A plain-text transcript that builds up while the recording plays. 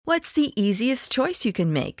What's the easiest choice you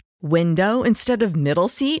can make? Window instead of middle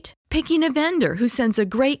seat? Picking a vendor who sends a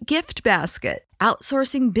great gift basket?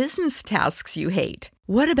 Outsourcing business tasks you hate?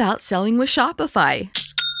 What about selling with Shopify?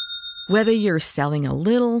 Whether you're selling a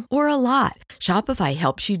little or a lot, Shopify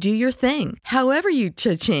helps you do your thing, however you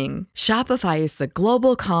cha-ching. Shopify is the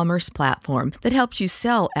global commerce platform that helps you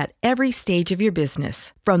sell at every stage of your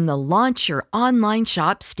business. From the launch your online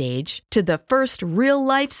shop stage to the first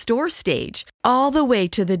real-life store stage, all the way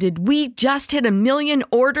to the did we just hit a million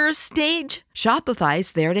orders stage.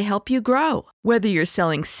 Shopify's there to help you grow. Whether you're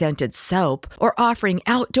selling scented soap or offering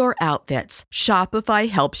outdoor outfits, Shopify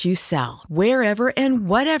helps you sell. Wherever and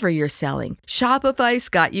whatever you're selling, Shopify's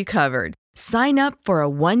got you covered. Sign up for a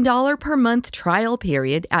 $1 per month trial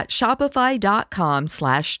period at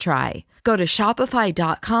shopify.com/try. Go to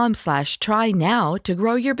shopify.com/try now to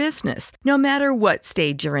grow your business, no matter what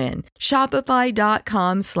stage you're in.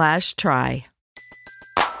 Shopify.com/try.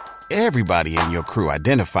 Everybody in your crew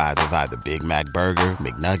identifies as either Big Mac Burger,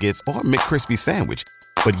 McNuggets, or McCrispy Sandwich.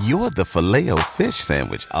 But you're the Filet-O-Fish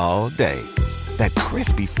Sandwich all day. That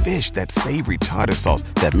crispy fish, that savory tartar sauce,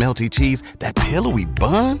 that melty cheese, that pillowy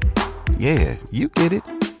bun. Yeah, you get it.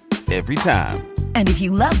 Every time. And if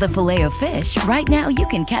you love the Filet-O-Fish, right now you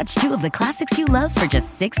can catch two of the classics you love for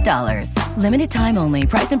just $6. Limited time only.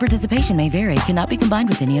 Price and participation may vary. Cannot be combined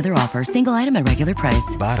with any other offer. Single item at regular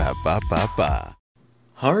price. Ba-da-ba-ba-ba.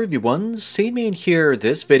 Hi everyone, Sandman here.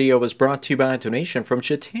 This video was brought to you by a donation from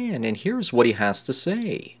Chatan, and here's what he has to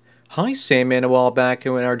say. Hi Sandman, a while back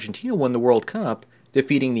when Argentina won the World Cup,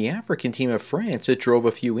 defeating the African team of France, it drove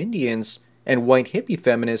a few Indians and white hippie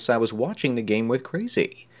feminists I was watching the game with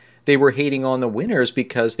crazy. They were hating on the winners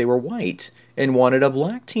because they were white and wanted a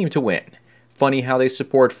black team to win. Funny how they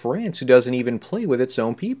support France, who doesn't even play with its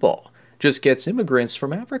own people, just gets immigrants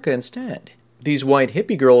from Africa instead. These white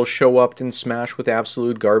hippie girls show up and smash with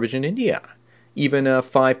absolute garbage in India. Even a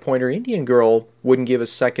 5-pointer Indian girl wouldn't give a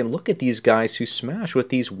second look at these guys who smash with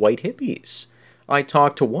these white hippies. I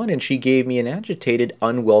talked to one and she gave me an agitated,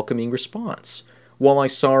 unwelcoming response, while I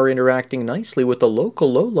saw her interacting nicely with the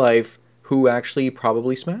local lowlife who actually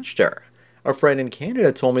probably smashed her. A friend in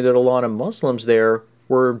Canada told me that a lot of Muslims there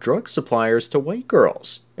were drug suppliers to white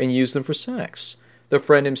girls and used them for sex. The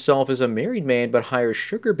friend himself is a married man but hires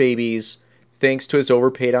sugar babies thanks to his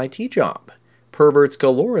overpaid IT job. Perverts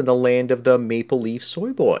galore in the land of the Maple Leaf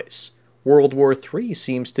Soy Boys. World War III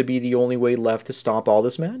seems to be the only way left to stop all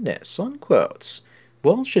this madness. Unquotes.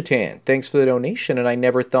 Well, Chatan, thanks for the donation, and I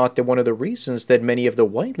never thought that one of the reasons that many of the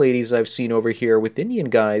white ladies I've seen over here with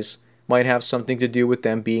Indian guys might have something to do with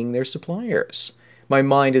them being their suppliers. My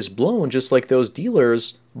mind is blown just like those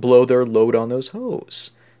dealers blow their load on those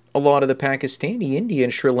hoes. A lot of the Pakistani, Indian,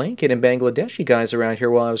 Sri Lankan, and Bangladeshi guys around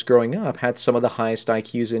here while I was growing up had some of the highest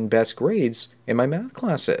IQs and best grades in my math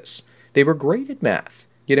classes. They were great at math.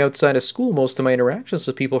 Yet outside of school, most of my interactions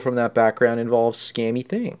with people from that background involve scammy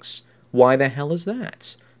things. Why the hell is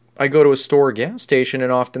that? I go to a store or gas station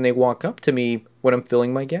and often they walk up to me when I'm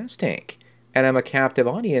filling my gas tank. And I'm a captive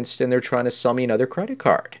audience and they're trying to sell me another credit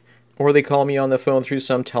card. Or they call me on the phone through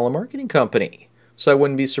some telemarketing company. So I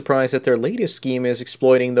wouldn't be surprised that their latest scheme is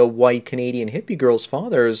exploiting the white Canadian hippie girl's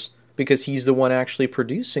fathers because he's the one actually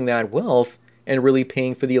producing that wealth and really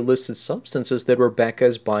paying for the illicit substances that Rebecca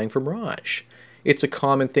is buying from Raj. It's a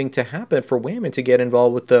common thing to happen for women to get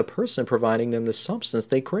involved with the person providing them the substance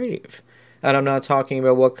they crave. And I'm not talking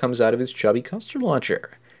about what comes out of his chubby custard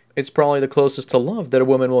launcher. It's probably the closest to love that a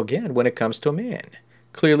woman will get when it comes to a man.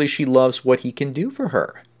 Clearly she loves what he can do for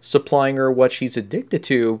her, supplying her what she's addicted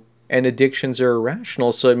to, and addictions are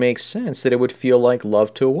irrational, so it makes sense that it would feel like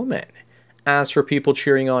love to a woman. As for people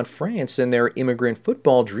cheering on France and their immigrant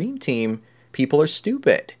football dream team, people are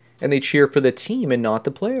stupid, and they cheer for the team and not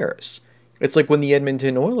the players. It's like when the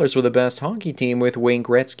Edmonton Oilers were the best hockey team with Wayne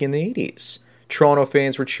Gretzky in the 80s. Toronto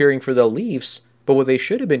fans were cheering for the Leafs, but what they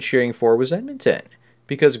should have been cheering for was Edmonton,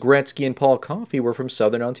 because Gretzky and Paul Coffey were from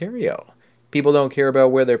Southern Ontario. People don't care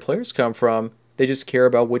about where their players come from, they just care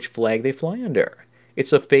about which flag they fly under.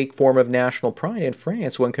 It's a fake form of national pride in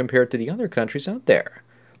France when compared to the other countries out there.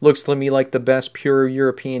 Looks to me like the best pure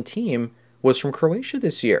European team was from Croatia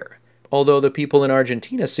this year. Although the people in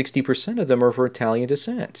Argentina, 60% of them are of Italian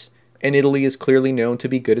descent. And Italy is clearly known to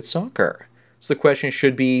be good at soccer. So the question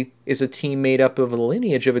should be, is a team made up of a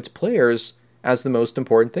lineage of its players as the most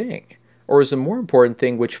important thing? Or is the more important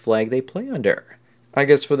thing which flag they play under? I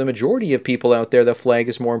guess for the majority of people out there, the flag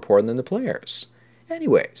is more important than the players.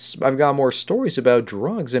 Anyways, I've got more stories about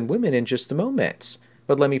drugs and women in just a moment.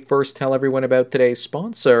 But let me first tell everyone about today's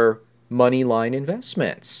sponsor, Moneyline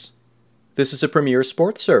Investments. This is a premier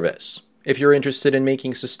sports service. If you're interested in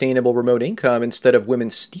making sustainable remote income instead of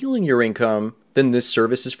women stealing your income, then this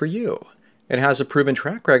service is for you. It has a proven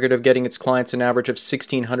track record of getting its clients an average of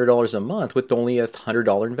 $1,600 a month with only a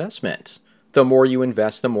 $100 investment. The more you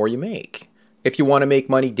invest, the more you make. If you want to make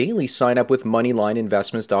money daily, sign up with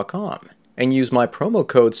MoneyLineInvestments.com and use my promo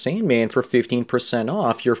code Sandman for 15%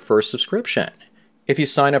 off your first subscription. If you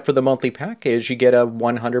sign up for the monthly package, you get a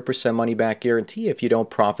 100% money-back guarantee if you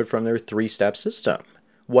don't profit from their 3-step system.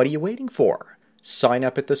 What are you waiting for? Sign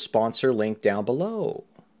up at the sponsor link down below.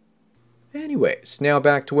 Anyways, now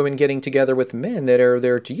back to women getting together with men that are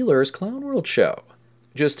their dealers' Clown World show.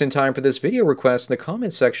 Just in time for this video request in the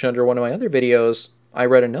comment section under one of my other videos, I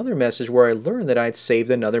read another message where I learned that I'd saved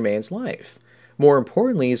another man's life. More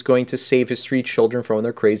importantly, he's going to save his 3 children from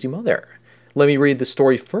their crazy mother. Let me read the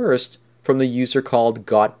story first from the user called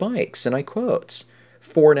Got Bikes, and I quote,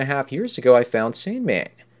 4.5 years ago I found Sandman.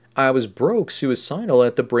 I was broke, suicidal,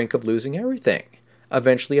 at the brink of losing everything.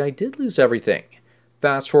 Eventually I did lose everything.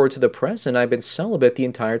 Fast forward to the present, I've been celibate the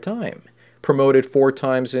entire time. Promoted 4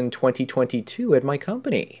 times in 2022 at my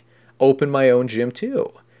company. Opened my own gym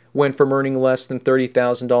too. Went from earning less than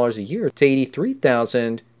 $30,000 a year to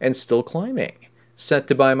 $83,000 and still climbing. Set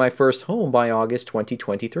to buy my first home by August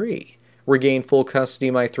 2023. Regained full custody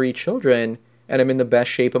of my 3 children, and I'm in the best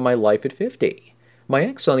shape of my life at 50. My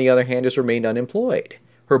ex, on the other hand, has remained unemployed.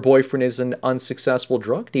 Her boyfriend is an unsuccessful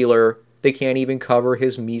drug dealer. They can't even cover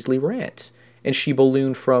his measly rent. And she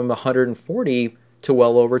ballooned from 140 to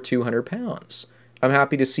well over 200 pounds. I'm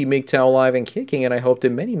happy to see MGTOW alive and kicking, and I hope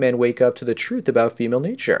that many men wake up to the truth about female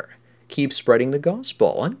nature. Keep spreading the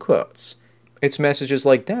gospel, unquotes. It's messages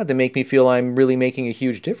like that that make me feel I'm really making a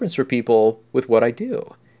huge difference for people with what I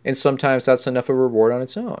do. And sometimes that's enough of a reward on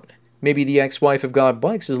its own. Maybe the ex-wife of God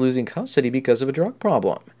Bikes is losing custody because of a drug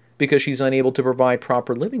problem, because she's unable to provide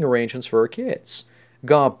proper living arrangements for her kids.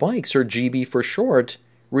 God Bikes, or GB for short,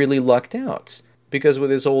 really lucked out, because with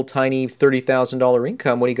his old tiny $30,000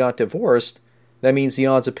 income when he got divorced, that means the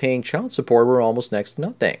odds of paying child support were almost next to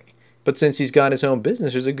nothing. But since he's got his own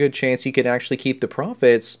business, there's a good chance he could actually keep the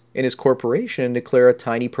profits in his corporation and declare a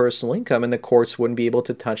tiny personal income, and the courts wouldn't be able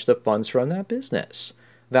to touch the funds from that business.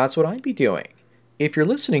 That's what I'd be doing. If you're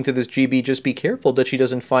listening to this, GB, just be careful that she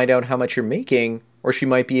doesn't find out how much you're making, or she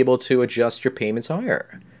might be able to adjust your payments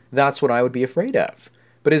higher. That's what I would be afraid of.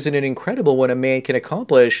 But isn't it incredible what a man can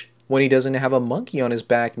accomplish when he doesn't have a monkey on his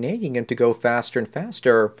back nagging him to go faster and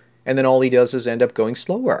faster, and then all he does is end up going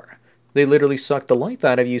slower? They literally suck the life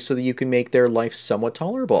out of you so that you can make their life somewhat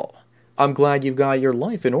tolerable. I'm glad you've got your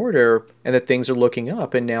life in order and that things are looking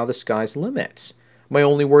up and now the sky's the limit. My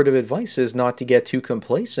only word of advice is not to get too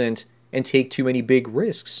complacent and take too many big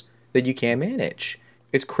risks that you can't manage.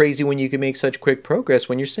 It's crazy when you can make such quick progress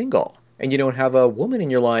when you're single and you don't have a woman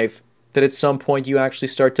in your life, that at some point you actually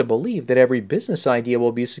start to believe that every business idea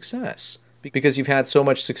will be a success because you've had so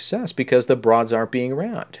much success because the broads aren't being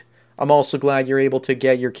around. I'm also glad you're able to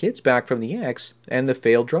get your kids back from the ex and the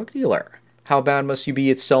failed drug dealer. How bad must you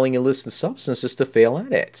be at selling illicit substances to fail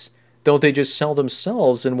at it? Don't they just sell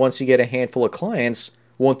themselves, and once you get a handful of clients,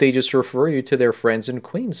 won't they just refer you to their friends and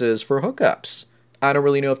acquaintances for hookups? I don't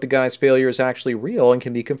really know if the guy's failure is actually real and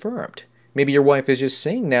can be confirmed. Maybe your wife is just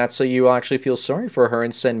saying that so you actually feel sorry for her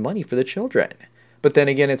and send money for the children. But then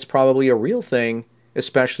again, it's probably a real thing,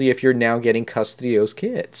 especially if you're now getting custody of those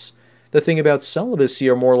kids. The thing about celibacy,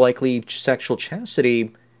 or more likely sexual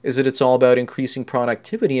chastity, is that it's all about increasing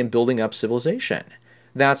productivity and building up civilization.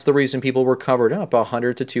 That's the reason people were covered up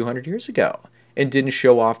 100 to 200 years ago and didn't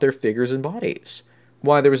show off their figures and bodies.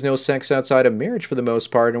 Why there was no sex outside of marriage for the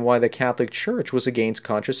most part, and why the Catholic Church was against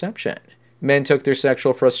contraception. Men took their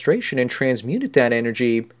sexual frustration and transmuted that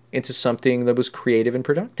energy into something that was creative and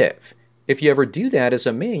productive. If you ever do that as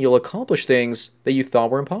a man, you'll accomplish things that you thought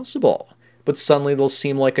were impossible. But suddenly they'll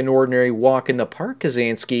seem like an ordinary walk in the park,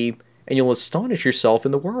 Kazansky, and you'll astonish yourself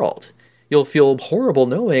in the world. You'll feel horrible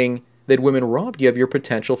knowing that women robbed you of your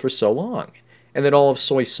potential for so long, and that all of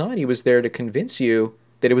society was there to convince you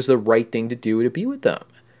that it was the right thing to do to be with them.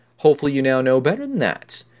 Hopefully you now know better than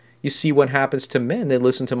that. You see what happens to men that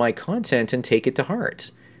listen to my content and take it to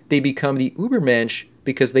heart. They become the Ubermensch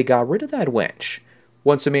because they got rid of that wench.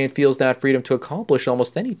 Once a man feels that freedom to accomplish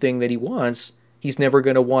almost anything that he wants, he's never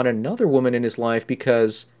going to want another woman in his life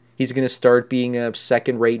because he's going to start being a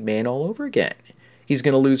second-rate man all over again. He's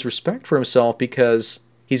going to lose respect for himself because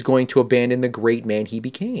he's going to abandon the great man he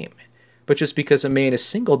became. But just because a man is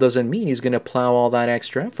single doesn't mean he's going to plow all that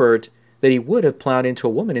extra effort that he would have plowed into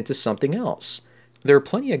a woman into something else. There are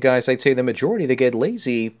plenty of guys, I'd say the majority, that get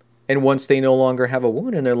lazy, and once they no longer have a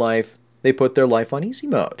woman in their life, they put their life on easy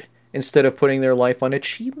mode, instead of putting their life on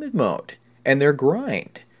achievement mode, and their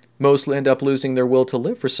grind. Most end up losing their will to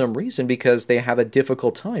live for some reason because they have a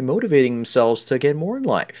difficult time motivating themselves to get more in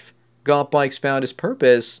life. Got Bikes found his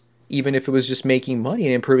purpose, even if it was just making money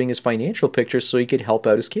and improving his financial picture so he could help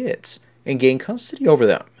out his kids and gain custody over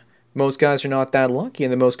them. Most guys are not that lucky,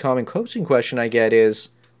 and the most common coaching question I get is,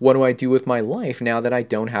 what do I do with my life now that I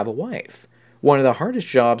don't have a wife? One of the hardest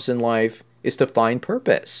jobs in life is to find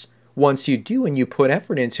purpose. Once you do and you put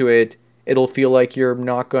effort into it, it'll feel like you're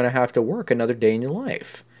not going to have to work another day in your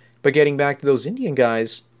life. But getting back to those Indian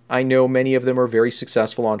guys, I know many of them are very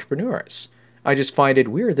successful entrepreneurs. I just find it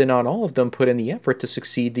weird that not all of them put in the effort to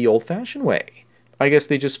succeed the old-fashioned way. I guess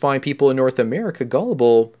they just find people in North America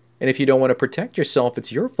gullible, and if you don't want to protect yourself,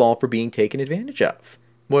 it's your fault for being taken advantage of.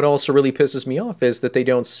 What also really pisses me off is that they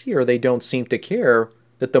don't see or they don't seem to care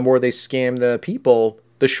that the more they scam the people,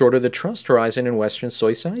 the shorter the trust horizon in Western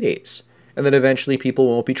societies. And then eventually people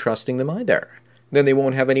won't be trusting them either. Then they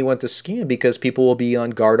won't have anyone to scam because people will be on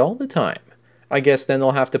guard all the time. I guess then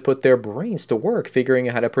they'll have to put their brains to work figuring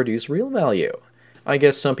out how to produce real value. I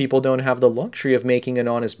guess some people don't have the luxury of making an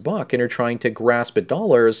honest buck and are trying to grasp at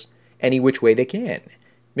dollars any which way they can.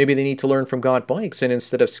 Maybe they need to learn from Got Bikes, and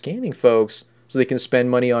instead of scamming folks so they can spend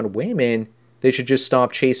money on women, they should just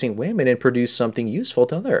stop chasing women and produce something useful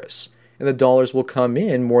to others. And the dollars will come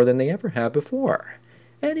in more than they ever have before.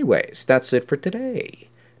 Anyways, that's it for today.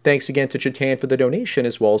 Thanks again to Chetan for the donation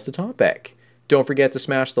as well as the topic. Don't forget to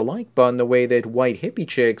smash the like button the way that white hippie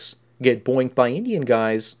chicks get boinked by Indian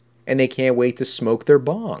guys and they can't wait to smoke their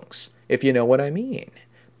bongs, if you know what I mean.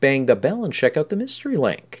 Bang the bell and check out the mystery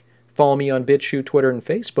link. Follow me on BitChute, Twitter, and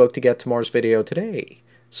Facebook to get tomorrow's video today.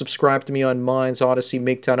 Subscribe to me on Minds, Odyssey,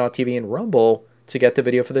 MGTOW.TV, and Rumble to get the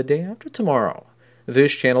video for the day after tomorrow.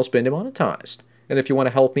 This channel's been demonetized, and if you want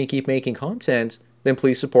to help me keep making content, then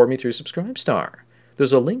please support me through Subscribestar.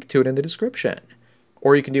 There's a link to it in the description.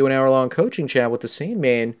 Or you can do an hour-long coaching chat with the Sane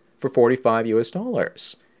Man for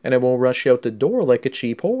 $45 and I won't rush you out the door like a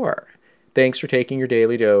cheap whore. Thanks for taking your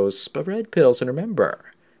daily dose of red pills, and remember,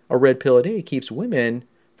 a red pill a day keeps women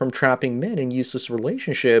from trapping men in useless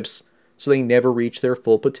relationships so they never reach their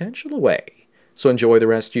full potential away. So enjoy the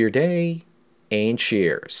rest of your day, and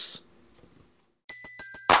cheers.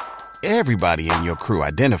 Everybody in your crew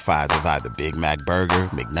identifies as either Big Mac Burger,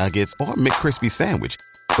 McNuggets, or McCrispy Sandwich.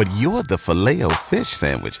 But you're the Filet-O-Fish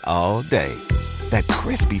Sandwich all day. That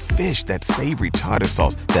crispy fish, that savory tartar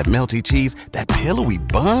sauce, that melty cheese, that pillowy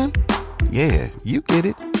bun. Yeah, you get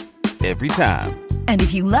it. Every time. And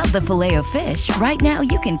if you love the Filet-O-Fish, right now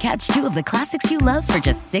you can catch two of the classics you love for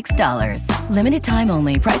just $6. Limited time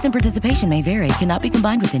only. Price and participation may vary. Cannot be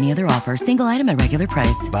combined with any other offer. Single item at regular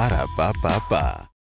price. Ba-da-ba-ba-ba.